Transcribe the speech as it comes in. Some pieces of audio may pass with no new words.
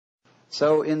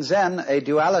So in Zen, a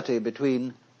duality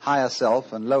between higher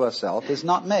self and lower self is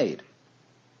not made.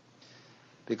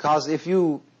 Because if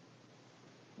you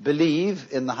believe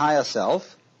in the higher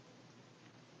self,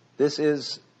 this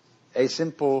is a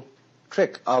simple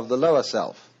trick of the lower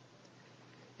self.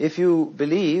 If you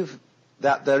believe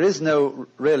that there is no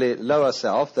really lower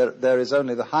self, there is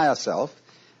only the higher self,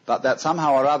 but that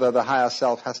somehow or other the higher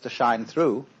self has to shine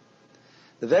through,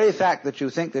 the very fact that you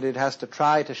think that it has to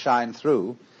try to shine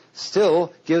through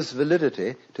still gives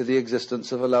validity to the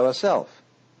existence of a lower self.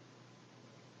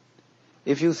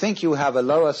 If you think you have a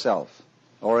lower self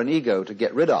or an ego to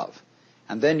get rid of,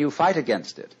 and then you fight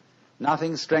against it,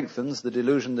 nothing strengthens the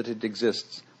delusion that it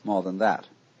exists more than that.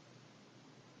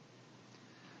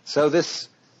 So this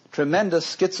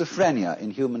tremendous schizophrenia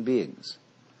in human beings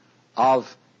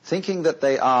of thinking that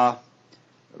they are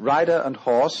rider and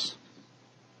horse,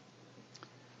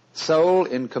 soul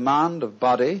in command of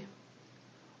body,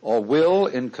 or will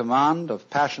in command of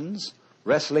passions,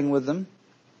 wrestling with them,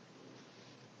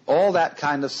 all that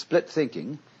kind of split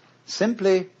thinking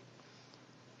simply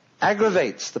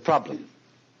aggravates the problem.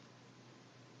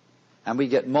 And we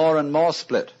get more and more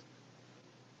split.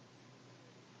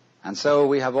 And so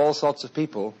we have all sorts of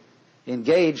people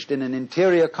engaged in an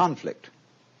interior conflict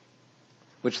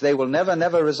which they will never,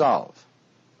 never resolve.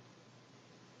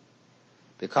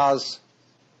 Because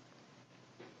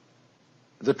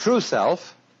the true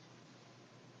self,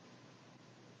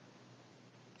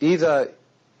 either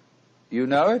you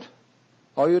know it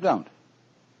or you don't.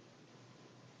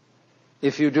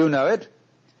 If you do know it,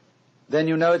 then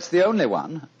you know it's the only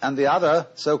one, and the other,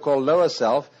 so-called lower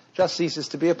self, just ceases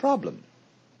to be a problem.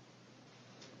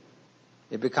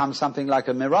 It becomes something like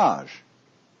a mirage.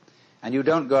 And you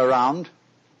don't go around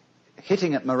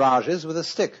hitting at mirages with a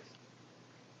stick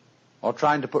or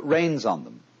trying to put reins on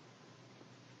them.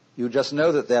 You just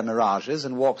know that they're mirages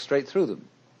and walk straight through them.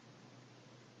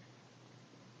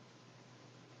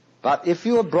 But if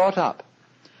you are brought up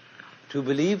to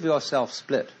believe yourself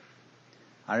split,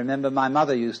 I remember my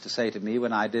mother used to say to me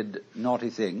when I did naughty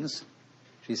things,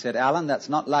 she said, "Alan, that's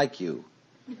not like you."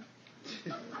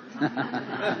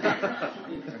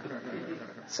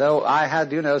 So I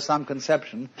had, some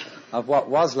conception of what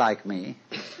was like me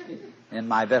in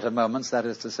my better moments, that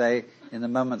is to say, in the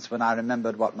moments when I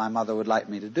remembered what my mother would like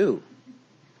me to do.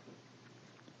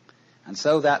 And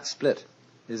so that split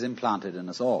is implanted in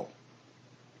us all.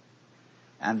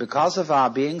 And because of our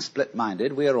being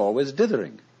split-minded, we are always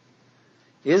dithering.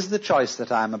 Is the choice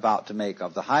that I am about to make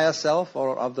of the higher self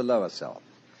or of the lower self?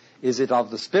 Is it of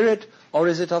the spirit or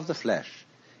is it of the flesh?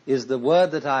 Is the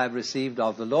word that I have received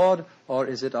of the Lord or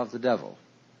is it of the devil?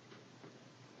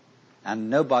 And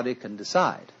nobody can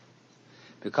decide.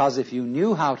 Because if you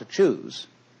knew how to choose,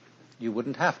 you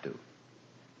wouldn't have to.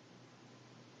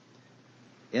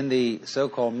 In the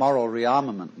so-called moral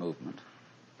rearmament movement,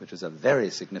 which is a very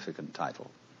significant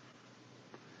title,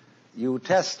 you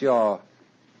test your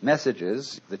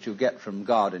messages that you get from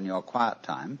God in your quiet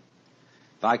time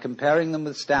by comparing them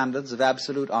with standards of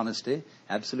absolute honesty,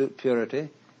 absolute purity,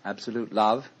 absolute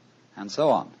love, and so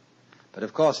on. But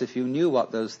of course, if you knew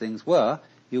what those things were,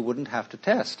 you wouldn't have to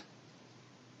test.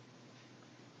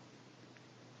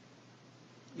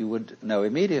 You would know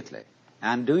immediately.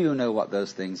 And do you know what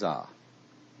those things are?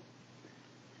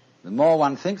 The more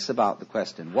one thinks about the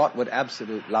question, what would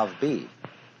absolute love be?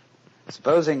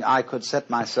 Supposing I could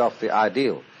set myself the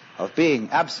ideal of being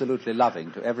absolutely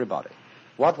loving to everybody,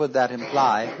 what would that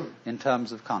imply in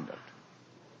terms of conduct?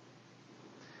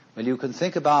 Well, you can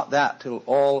think about that till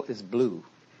all is blue,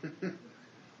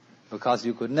 because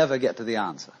you could never get to the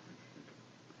answer.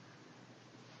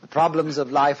 The problems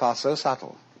of life are so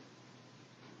subtle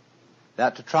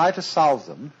that to try to solve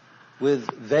them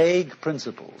with vague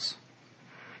principles,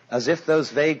 as if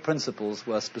those vague principles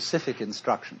were specific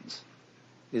instructions,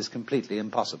 is completely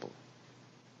impossible.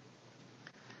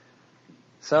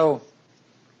 So,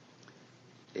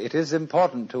 it is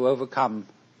important to overcome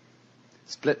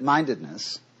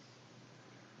split-mindedness,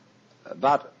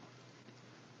 but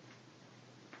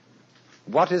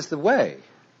what is the way?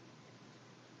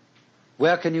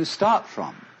 Where can you start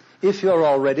from if you're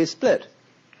already split?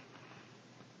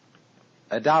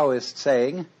 A Taoist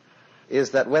saying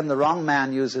is that when the wrong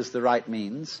man uses the right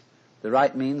means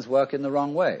work in the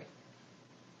wrong way.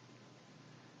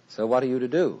 So what are you to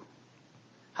do?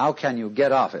 How can you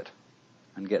get off it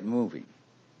and get moving?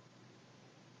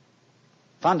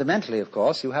 Fundamentally, of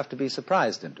course, you have to be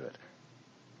surprised into it.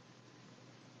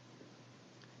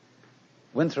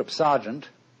 Winthrop Sargent,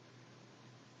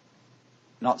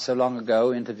 not so long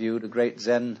ago, interviewed a great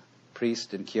Zen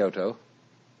priest in Kyoto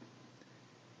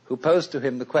who posed to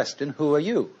him the question, "Who are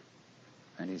you?"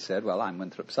 And he said, well, I'm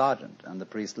Winthrop Sargent. And the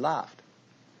priest laughed.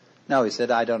 No, he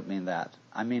said, I don't mean that.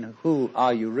 I mean, who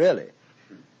are you really?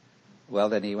 Well,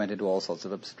 then he went into all sorts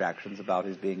of abstractions about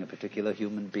his being a particular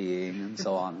human being and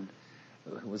so on,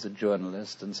 who was a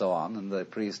journalist and so on, and the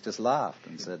priest just laughed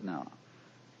and said, no.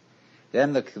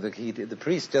 Then the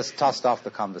priest just tossed off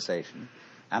the conversation,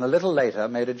 and a little later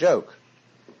made a joke,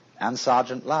 and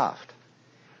Sargent laughed.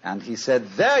 And he said,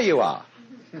 there you are!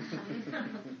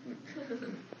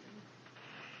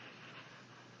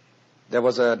 There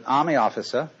was an army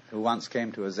officer who once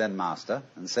came to a Zen master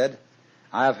and said,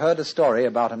 I have heard a story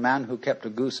about a man who kept a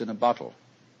goose in a bottle.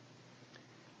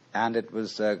 And it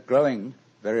was growing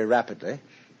very rapidly,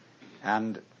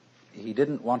 and he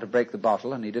didn't want to break the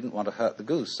bottle, and he didn't want to hurt the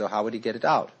goose, so how would he get it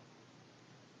out?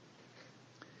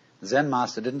 The Zen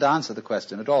master didn't answer the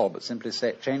question at all, but simply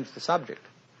changed the subject.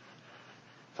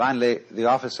 Finally, the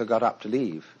officer got up to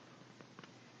leave,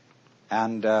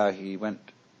 and he went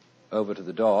over to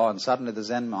the door, and suddenly the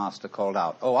Zen master called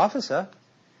out, oh, officer!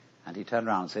 And he turned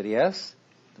around and said, yes?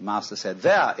 The master said,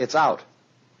 there, it's out.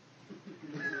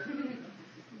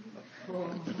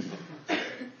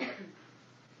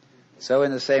 So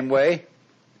in the same way,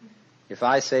 if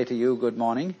I say to you, good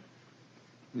morning,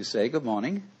 you say, good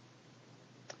morning.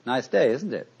 Nice day,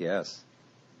 isn't it? Yes.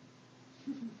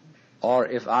 Or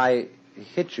if I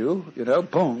hit you,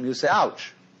 boom, you say,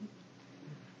 ouch.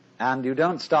 And you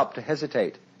don't stop to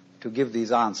hesitate to give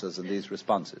these answers and these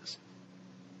responses.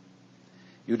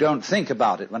 You don't think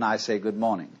about it when I say good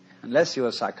morning. Unless you're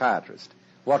a psychiatrist,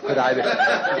 what could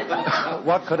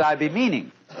I be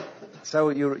meaning? So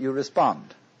you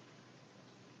respond.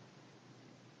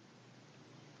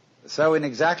 So in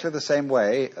exactly the same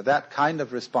way, that kind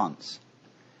of response,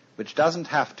 which doesn't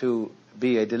have to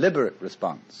be a deliberate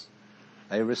response,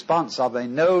 a response of a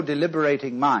no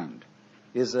deliberating mind,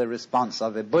 is a response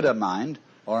of a Buddha mind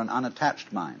or an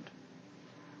unattached mind.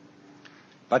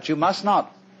 But you must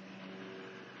not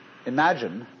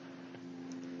imagine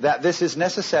that this is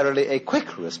necessarily a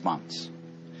quick response.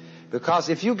 Because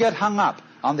if you get hung up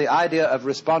on the idea of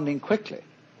responding quickly,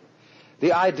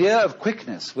 the idea of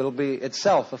quickness will be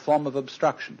itself a form of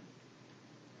obstruction.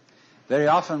 Very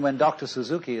often when Dr.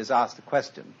 Suzuki is asked a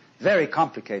question, very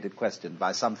complicated question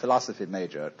by some philosophy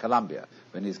major at Columbia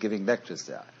when he's giving lectures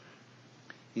there,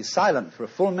 he's silent for a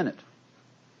full minute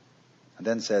and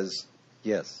then says,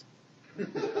 yes.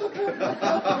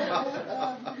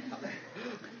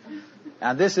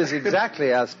 And this is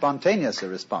exactly as spontaneous a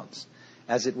response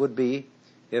as it would be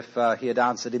if he had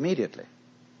answered immediately.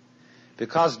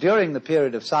 Because during the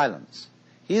period of silence,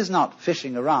 he is not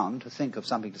fishing around to think of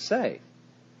something to say.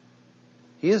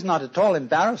 He is not at all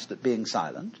embarrassed at being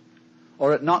silent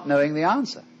or at not knowing the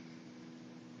answer.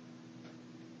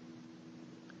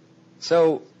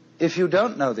 So, if you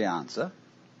don't know the answer,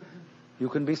 you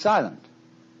can be silent.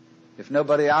 If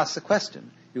nobody asks a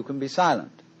question, you can be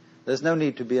silent. There's no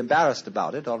need to be embarrassed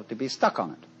about it or to be stuck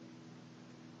on it.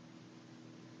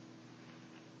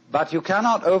 But you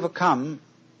cannot overcome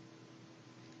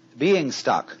being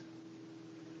stuck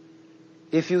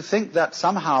if you think that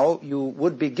somehow you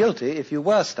would be guilty if you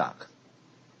were stuck.